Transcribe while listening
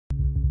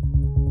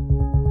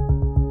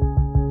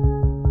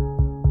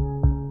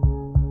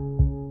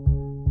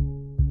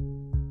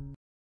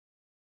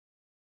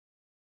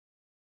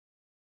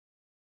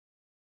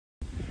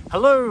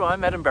Hello,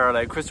 I'm Adam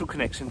Barralet, Crystal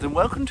Connections, and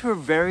welcome to a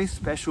very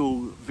special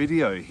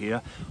video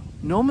here.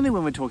 Normally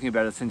when we're talking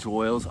about essential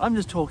oils, I'm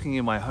just talking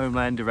in my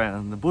homeland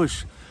around the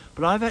bush,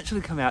 but I've actually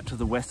come out to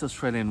the West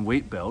Australian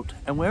wheat belt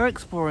and we're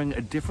exploring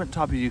a different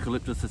type of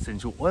eucalyptus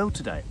essential oil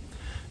today.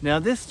 Now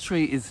this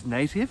tree is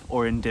native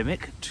or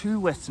endemic to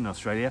Western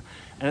Australia,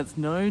 and it's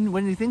known,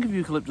 when you think of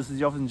eucalyptuses,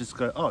 you often just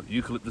go, oh,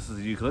 eucalyptuses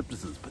are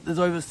eucalyptuses, but there's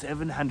over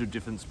 700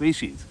 different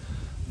species.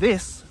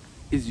 This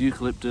is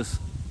Eucalyptus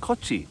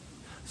Kochii,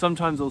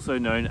 sometimes also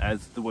known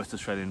as the West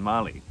Australian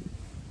Mallee.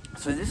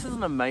 So this is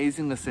an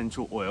amazing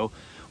essential oil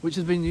which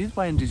has been used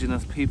by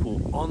Indigenous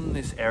people on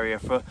this area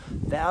for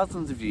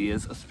thousands of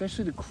years,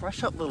 especially to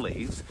crush up the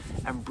leaves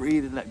and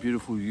breathe in that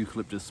beautiful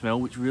eucalyptus smell,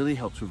 which really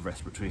helps with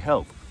respiratory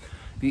health.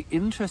 The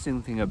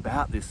interesting thing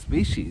about this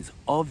species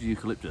of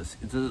eucalyptus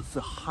is that it's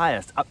the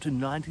highest, up to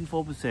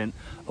 94%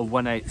 of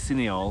 1,8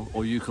 cineol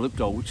or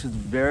eucalyptol, which is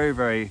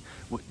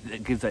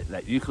it gives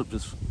that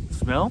eucalyptus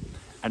smell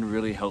and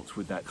really helps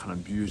with that kind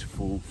of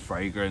beautiful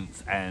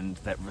fragrance and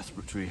that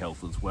respiratory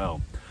health as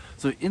well.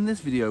 So in this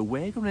video,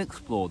 we're going to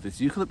explore this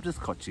Eucalyptus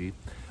Kochii,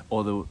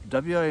 or the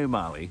WA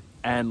Mallee,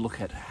 and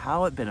look at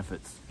how it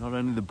benefits not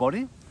only the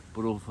body,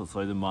 but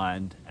also the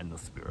mind and the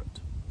spirit.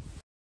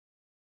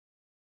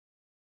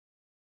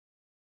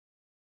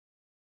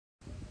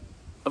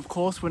 Of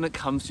course, when it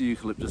comes to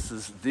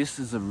eucalyptuses, this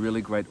is a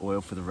really great oil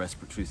for the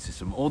respiratory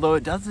system, although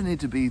it does need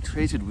to be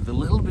treated with a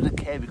little bit of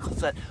care because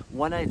that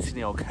 1,8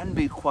 cineol can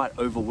be quite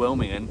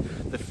overwhelming and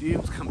the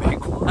fumes can be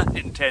quite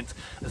intense,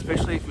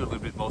 especially if you're a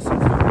little bit more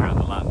sensitive around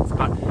the lungs.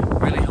 But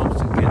it really helps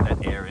to get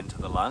that air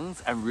into the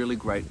lungs and really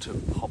great to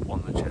pop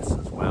on the chest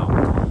as well.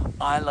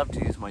 I love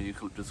to use my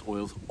eucalyptus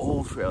oils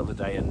all throughout the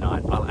day and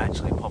night. I'll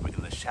actually pop it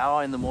in the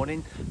shower in the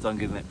morning, so I'm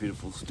getting that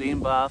beautiful steam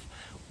bath,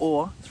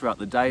 or throughout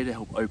the day to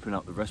help open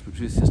up the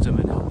respiratory system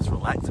and help us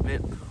relax a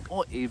bit,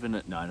 or even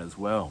at night as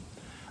well.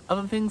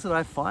 Other things that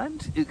I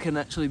find, it can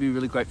actually be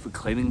really great for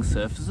cleaning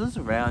surfaces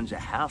around your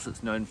house.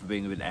 It's known for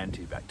being a bit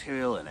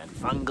antibacterial and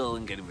antifungal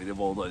and getting rid of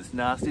all those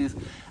nasties,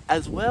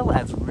 as well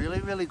as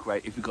really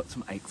great if you've got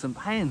some aches and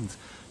pains.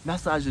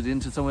 Massage it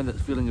into somewhere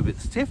that's feeling a bit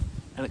stiff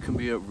and it can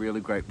be a really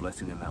great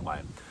blessing in that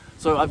way.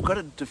 So I've got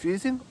it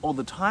diffusing all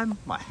the time.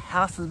 My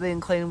house is being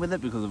cleaned with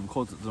it because of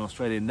course it's an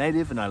Australian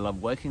native and I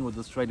love working with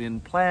Australian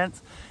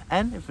plants.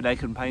 And if an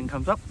ache and pain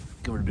comes up,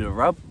 give it a bit of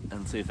rub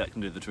and see if that can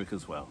do the trick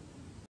as well.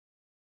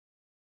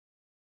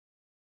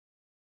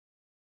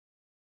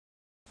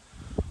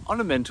 On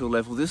a mental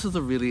level, this is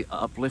a really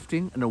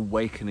uplifting and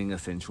awakening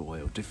essential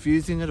oil.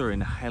 Diffusing it or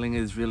inhaling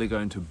it is really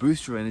going to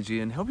boost your energy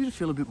and help you to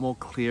feel a bit more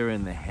clear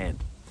in the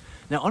head.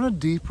 Now on a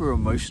deeper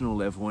emotional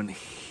level and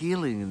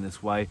healing in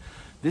this way,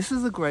 this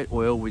is a great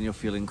oil when you're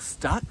feeling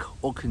stuck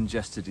or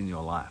congested in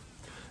your life.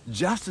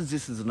 Just as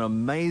this is an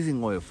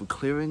amazing oil for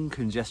clearing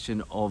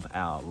congestion of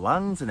our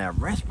lungs and our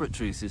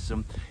respiratory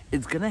system,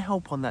 it's going to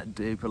help on that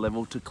deeper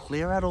level to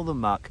clear out all the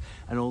muck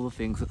and all the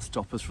things that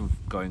stop us from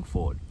going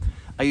forward.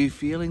 Are you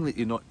feeling that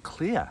you're not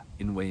clear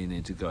in where you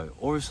need to go,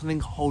 or is something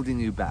holding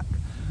you back?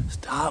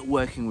 Start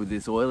working with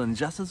this oil, and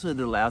just as it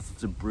allows us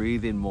to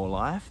breathe in more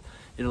life,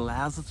 it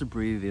allows us to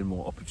breathe in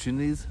more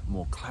opportunities,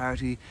 more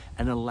clarity,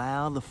 and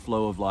allow the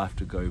flow of life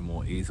to go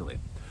more easily.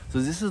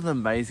 So this is an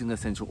amazing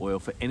essential oil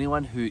for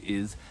anyone who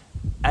is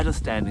at a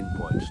standing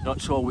point,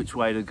 not sure which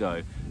way to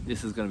go.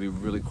 This is going to be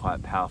really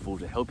quite powerful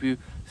to help you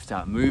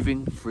start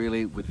moving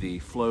freely with the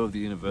flow of the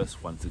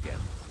universe once again.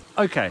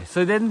 Okay,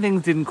 so then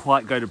things didn't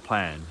quite go to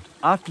plan.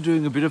 After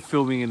doing a bit of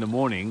filming in the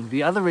morning,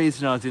 the other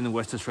reason I was in the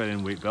West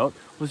Australian wheat belt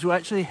was to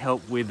actually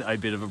help with a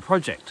bit of a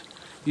project.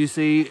 You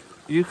see,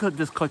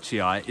 Eucalyptus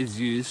Kochii is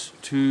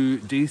used to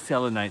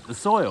desalinate the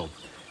soil.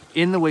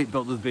 In the wheat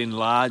belt, there's been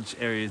large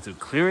areas of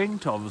clearing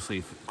to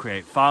obviously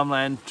create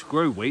farmland to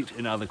grow wheat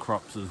and other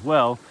crops as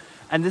well.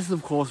 And this,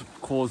 of course,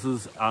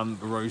 causes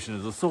erosion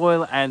of the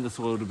soil and the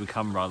soil to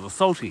become rather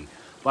salty.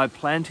 By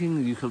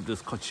planting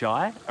Eucalyptus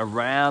Kochii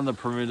around the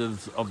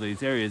perimeters of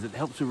these areas, it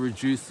helps to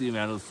reduce the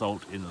amount of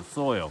salt in the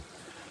soil.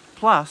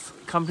 Plus,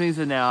 companies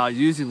are now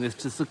using this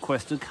to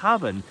sequester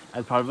carbon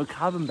as part of a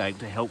carbon bank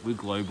to help with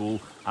global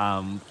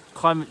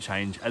climate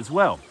change as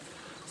well.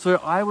 So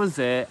I was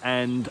there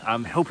and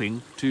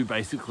helping to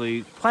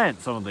basically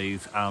plant some of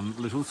these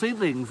little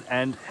seedlings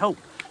and help.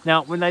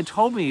 Now, when they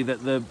told me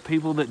that the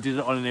people that did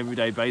it on an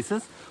everyday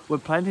basis were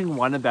planting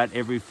one about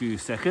every few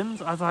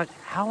seconds, I was like,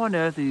 how on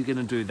earth are you going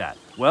to do that?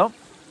 Well,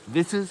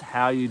 this is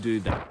how you do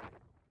that.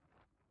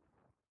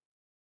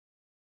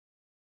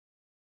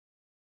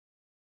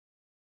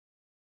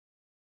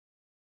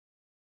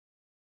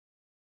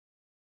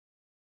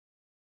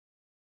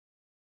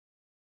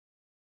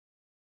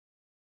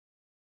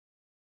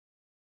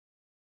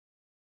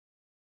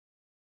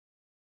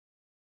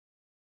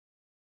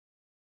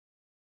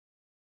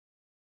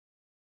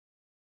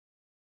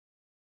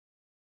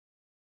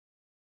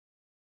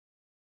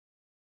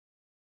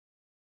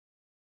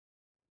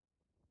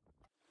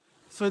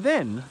 So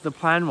then the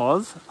plan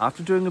was,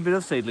 after doing a bit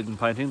of seedling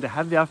planting, to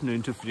have the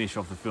afternoon to finish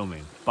off the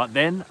filming. But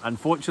then,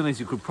 unfortunately, as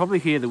you could probably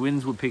hear, the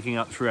winds were picking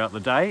up throughout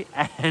the day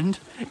and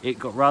it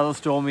got rather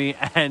stormy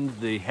and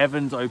the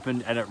heavens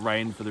opened and it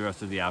rained for the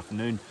rest of the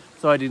afternoon.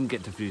 So I didn't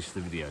get to finish the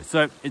video.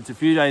 So it's a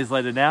few days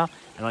later now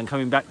and I'm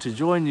coming back to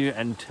join you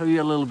and tell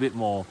you a little bit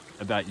more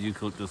about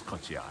Eucalyptus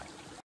Kochii.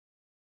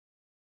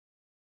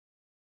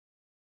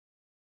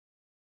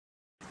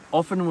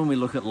 Often when we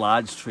look at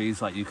large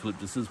trees like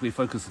eucalyptuses, we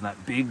focus on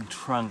that big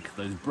trunk,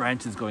 those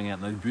branches going out,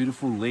 and those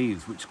beautiful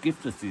leaves which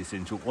gift us the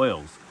essential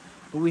oils.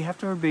 But we have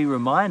to be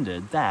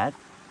reminded that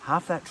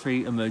half that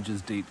tree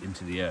emerges deep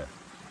into the earth.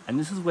 And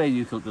this is where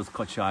Eucalyptus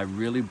Kochii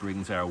really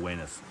brings our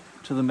awareness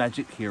to the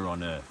magic here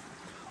on earth.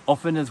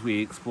 Often as we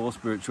explore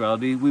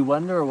spirituality, we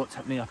wonder what's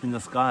happening up in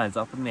the skies,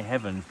 up in the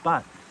heavens,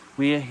 but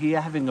we are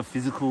here having a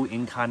physical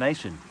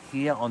incarnation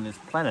here on this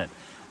planet.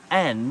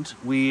 And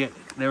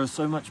there is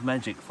so much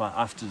magic for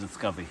us to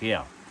discover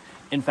here.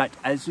 In fact,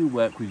 as you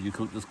work with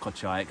Eucalyptus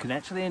Kochii, it can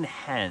actually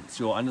enhance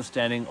your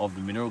understanding of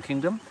the mineral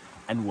kingdom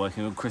and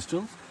working with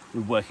crystals.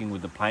 We're working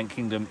with the plant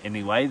kingdom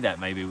anyway,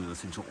 that may be with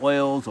essential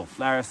oils or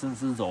flower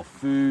essences or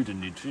food and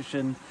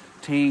nutrition,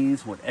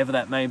 teas, whatever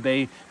that may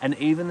be, and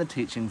even the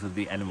teachings of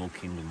the animal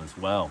kingdom as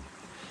well.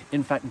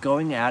 In fact,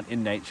 going out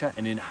in nature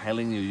and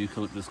inhaling your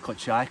Eucalyptus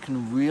Kochii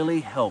can really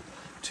help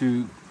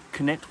to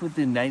connect with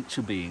the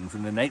nature beings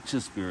and the nature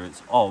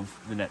spirits of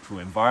the natural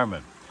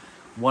environment.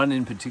 One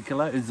in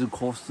particular is, of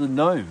course, the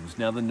gnomes.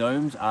 Now, the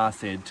gnomes are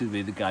said to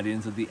be the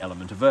guardians of the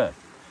element of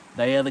earth.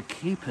 They are the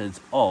keepers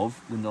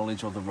of the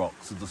knowledge of the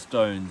rocks, of the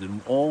stones, and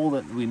all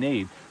that we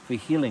need for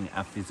healing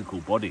our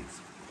physical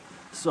bodies.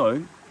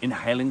 So,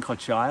 inhaling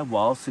Kochii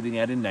while sitting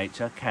out in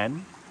nature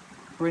can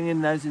bring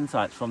in those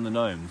insights from the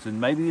gnomes.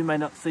 And maybe you may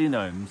not see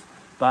gnomes,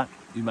 but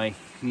you may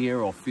hear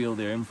or feel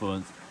their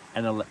influence,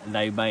 and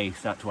they may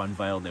start to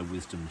unveil their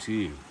wisdom to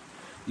you.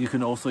 You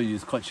can also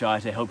use Kochii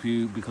to help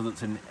you, because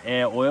it's an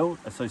air oil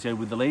associated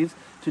with the leaves,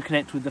 to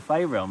connect with the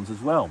fae realms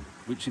as well,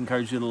 which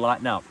encourage you to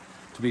lighten up,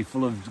 to be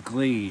full of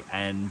glee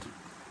and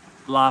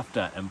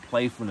laughter and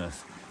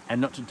playfulness,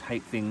 and not to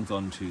take things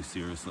on too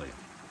seriously.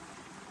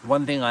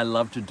 One thing I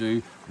love to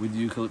do with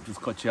Eucalyptus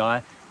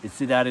Kochii is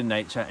sit out in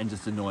nature and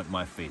just anoint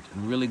my feet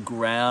and really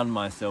ground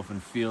myself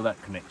and feel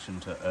that connection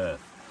to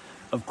earth.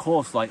 Of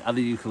course, like other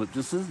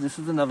eucalyptuses, this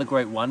is another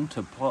great one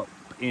to pop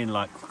in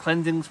like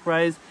cleansing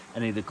sprays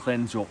and either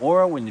cleanse your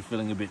aura when you're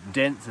feeling a bit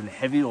dense and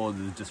heavy or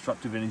there's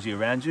destructive energy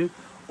around you,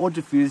 or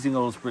diffusing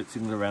or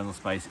spritzing it around the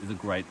space is a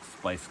great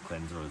space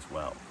cleanser as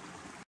well.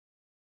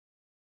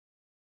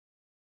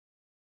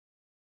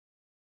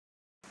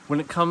 When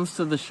it comes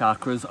to the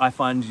chakras, I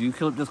find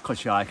Eucalyptus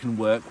Kochii can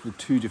work with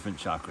two different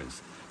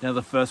chakras. Now,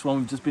 the first one,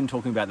 we've just been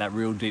talking about that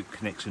real deep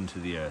connection to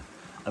the earth.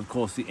 Of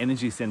course, the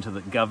energy center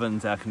that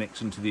governs our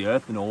connection to the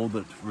earth and all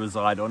that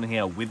reside on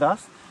here with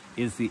us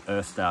is the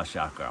Earth Star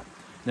chakra.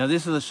 Now,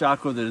 this is a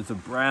chakra that is a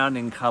brown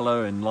in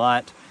color and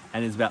light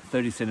and is about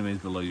 30 centimeters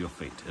below your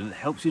feet. And it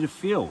helps you to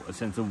feel a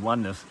sense of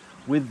oneness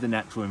with the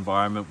natural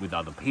environment, with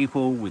other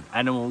people, with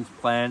animals,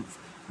 plants,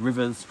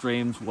 rivers,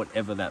 streams,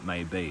 whatever that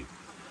may be.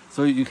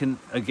 So you can,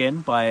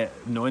 again, by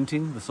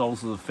anointing the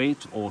soles of the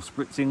feet or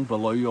spritzing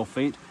below your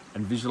feet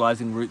and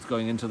visualizing roots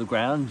going into the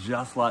ground,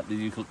 just like the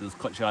Eucalyptus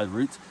Kochii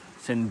roots,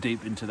 send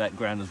deep into that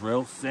ground as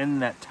well.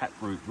 Send that tap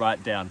root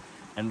right down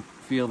and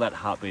feel that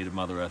heartbeat of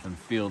Mother Earth and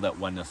feel that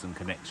oneness and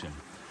connection.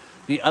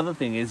 The other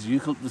thing is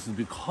eucalyptuses,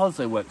 because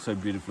they work so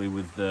beautifully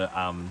with the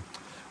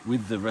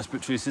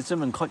respiratory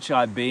system, and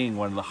Kochii being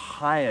one of the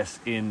highest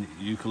in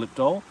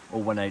eucalyptol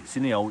or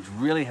 1,8-cineol, which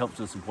really helps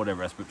to support our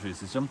respiratory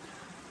system,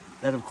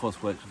 that of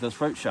course works with the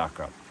throat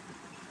chakra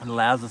and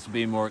allows us to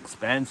be more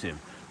expansive,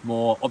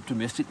 more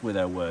optimistic with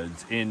our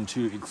words, and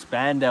to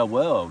expand our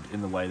world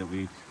in the way that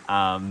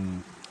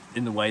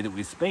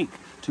we speak,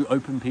 to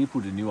open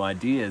people to new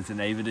ideas and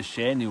even to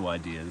share new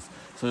ideas.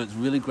 So it's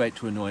really great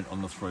to anoint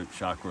on the throat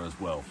chakra as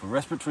well for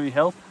respiratory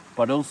health,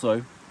 but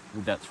also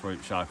with that throat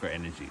chakra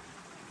energy.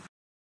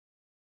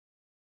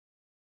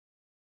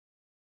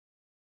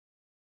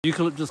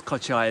 Eucalyptus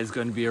Kochii is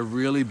going to be a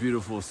really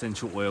beautiful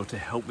essential oil to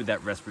help with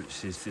that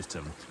respiratory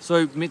system.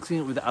 So mixing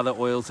it with other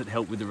oils that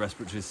help with the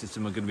respiratory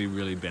system are going to be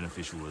really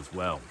beneficial as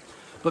well.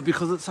 But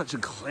because it's such a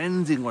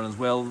cleansing one as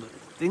well,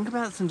 think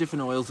about some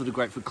different oils that are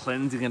great for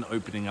cleansing and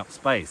opening up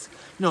space.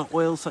 You know,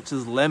 oils such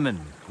as lemon,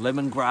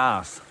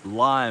 lemongrass,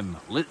 lime,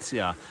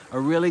 litsea are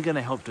really going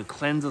to help to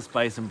cleanse a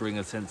space and bring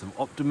a sense of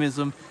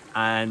optimism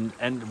and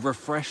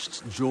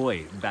refreshed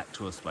joy back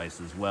to a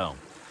space as well.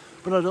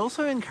 But I'd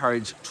also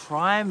encourage,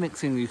 try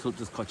mixing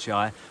Eucalyptus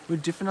Kochii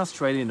with different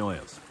Australian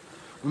oils.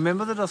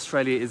 Remember that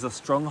Australia is a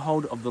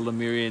stronghold of the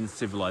Lemurian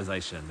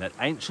civilization, that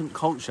ancient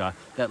culture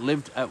that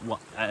lived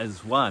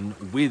as one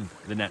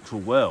with the natural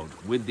world,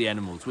 with the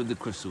animals, with the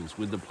crystals,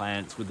 with the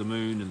plants, with the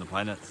moon and the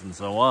planets and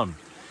so on.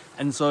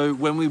 And so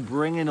when we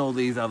bring in all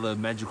these other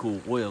magical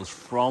oils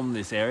from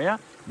this area,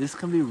 this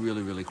can be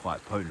really, really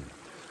quite potent.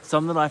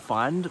 Some that I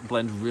find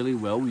blend really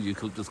well with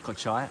Eucalyptus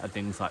Kochii are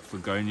things like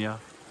Fregonia,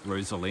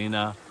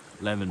 Rosalina,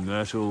 lemon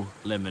myrtle,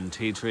 lemon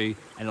tea tree,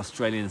 and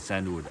Australian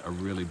sandalwood are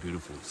really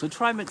beautiful. So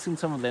try mixing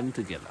some of them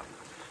together.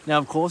 Now,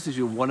 of course, if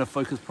you want to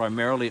focus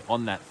primarily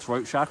on that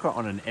throat chakra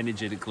on an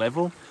energetic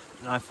level,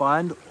 I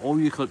find all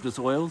eucalyptus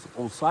oils,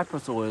 all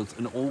cypress oils,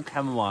 and all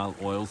chamomile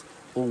oils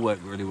all work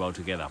really well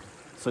together.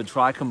 So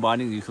try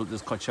combining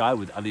Eucalyptus Kochii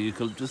with other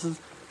eucalyptuses,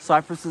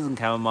 cypresses, and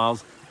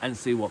chamomiles, and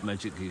see what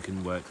magic you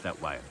can work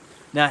that way.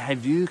 Now,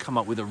 have you come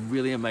up with a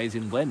really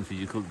amazing blend for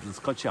Eucalyptus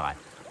Kochii?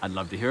 I'd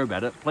love to hear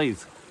about it.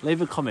 Please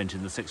leave a comment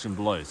in the section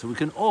below so we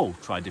can all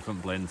try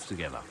different blends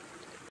together.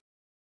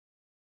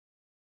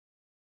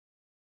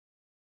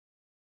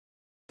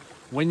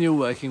 When you're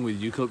working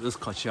with Eucalyptus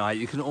Kochii,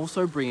 you can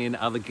also bring in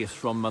other gifts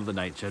from Mother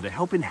Nature to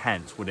help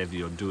enhance whatever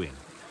you're doing.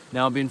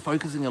 Now, I've been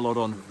focusing a lot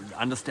on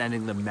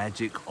understanding the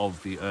magic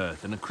of the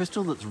earth, and a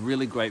crystal that's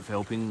really great for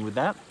helping with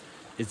that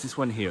is this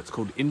one here. It's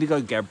called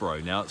Indigo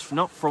Gabbro. Now, it's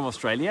not from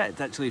Australia,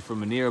 it's actually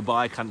from a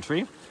nearby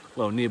country.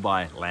 Well,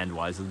 nearby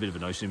land-wise, there's a bit of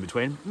an ocean in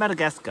between.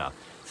 Madagascar,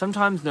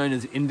 sometimes known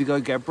as Indigo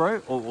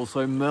Gabbro or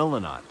also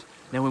Merlinite.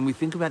 Now, when we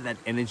think about that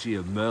energy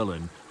of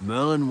Merlin,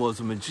 Merlin was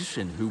a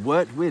magician who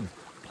worked with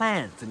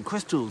plants and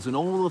crystals and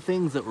all the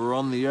things that were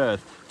on the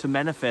earth to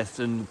manifest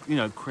and,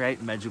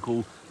 create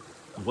magical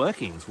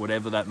workings,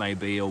 whatever that may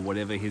be or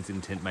whatever his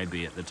intent may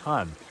be at the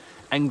time.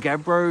 And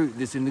Gabbro,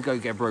 this Indigo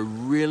Gabbro,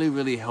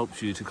 really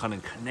helps you to kind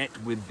of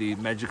connect with the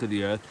magic of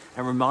the earth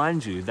and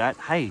remind you that,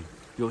 hey,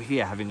 you're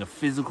here having a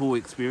physical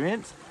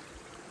experience.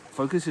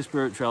 Focus your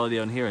spirituality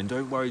on here and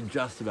don't worry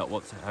just about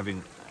what's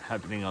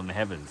happening on the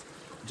heavens.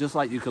 Just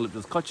like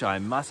Eucalyptus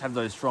Kochii must have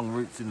those strong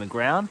roots in the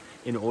ground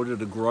in order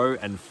to grow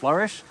and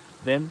flourish,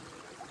 then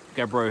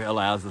Gabbro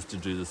allows us to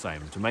do the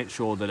same, to make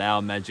sure that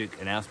our magic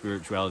and our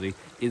spirituality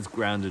is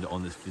grounded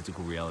on this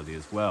physical reality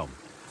as well.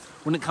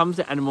 When it comes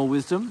to animal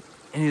wisdom,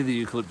 any of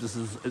the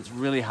eucalyptuses, it's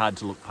really hard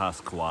to look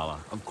past koala.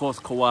 Of course,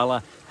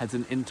 koala has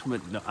an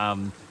intimate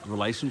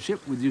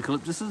relationship with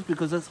eucalyptuses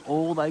because that's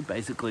all they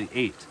basically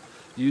eat.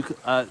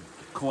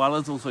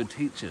 Koalas also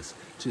teach us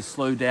to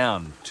slow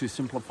down, to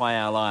simplify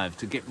our lives,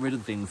 to get rid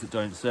of things that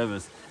don't serve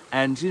us.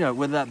 And,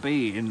 whether that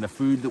be in the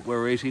food that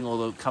we're eating or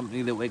the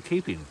company that we're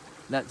keeping.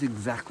 That's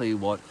exactly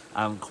what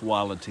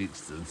koala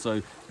teaches us.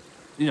 So,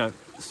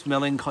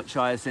 smelling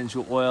Kochii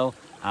essential oil,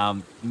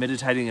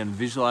 meditating and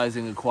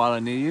visualizing a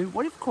koala near you.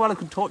 What if koala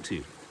could talk to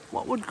you?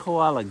 What would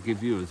koala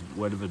give you as a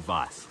word of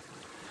advice?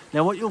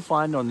 Now, what you'll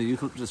find on the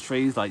eucalyptus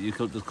trees like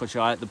Eucalyptus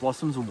Kochii, the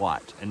blossoms are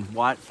white, and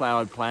white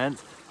flowered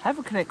plants have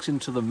a connection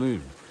to the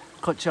moon.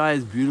 Kochii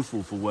is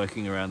beautiful for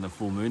working around the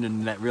full moon,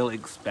 and that real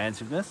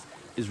expansiveness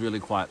is really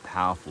quite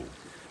powerful.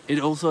 It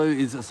also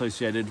is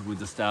associated with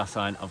the star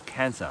sign of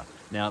Cancer.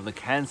 Now, the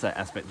Cancer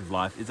aspect of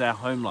life is our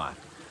home life.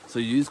 So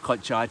use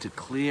Kochii to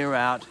clear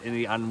out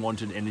any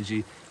unwanted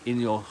energy in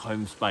your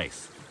home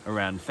space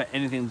around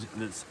anything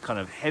that's kind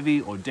of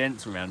heavy or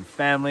dense around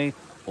family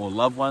or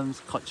loved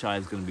ones. Kochii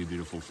is going to be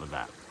beautiful for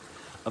that.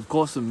 Of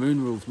course, the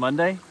moon rules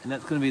Monday, and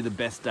that's going to be the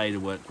best day to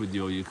work with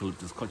your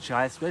Eucalyptus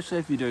Kochii, especially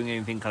if you're doing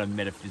anything kind of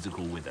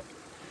metaphysical with it.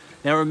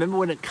 Now, remember,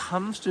 when it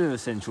comes to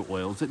essential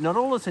oils, that not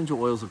all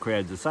essential oils are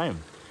created the same.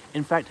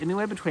 In fact,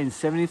 anywhere between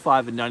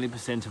 75 and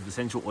 90% of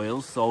essential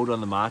oils sold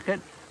on the market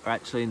are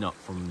actually not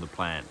from the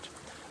plant.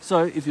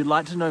 So if you'd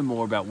like to know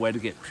more about where to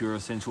get pure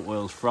essential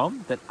oils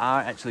from that are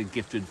actually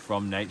gifted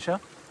from nature,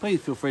 please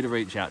feel free to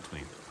reach out to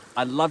me.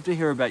 I'd love to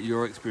hear about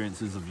your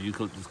experiences of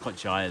Eucalyptus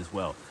Kochii as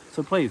well.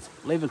 So please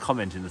leave a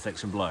comment in the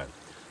section below.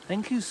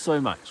 Thank you so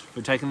much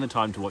for taking the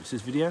time to watch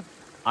this video.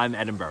 I'm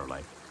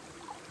Barralet.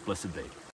 Blessed be.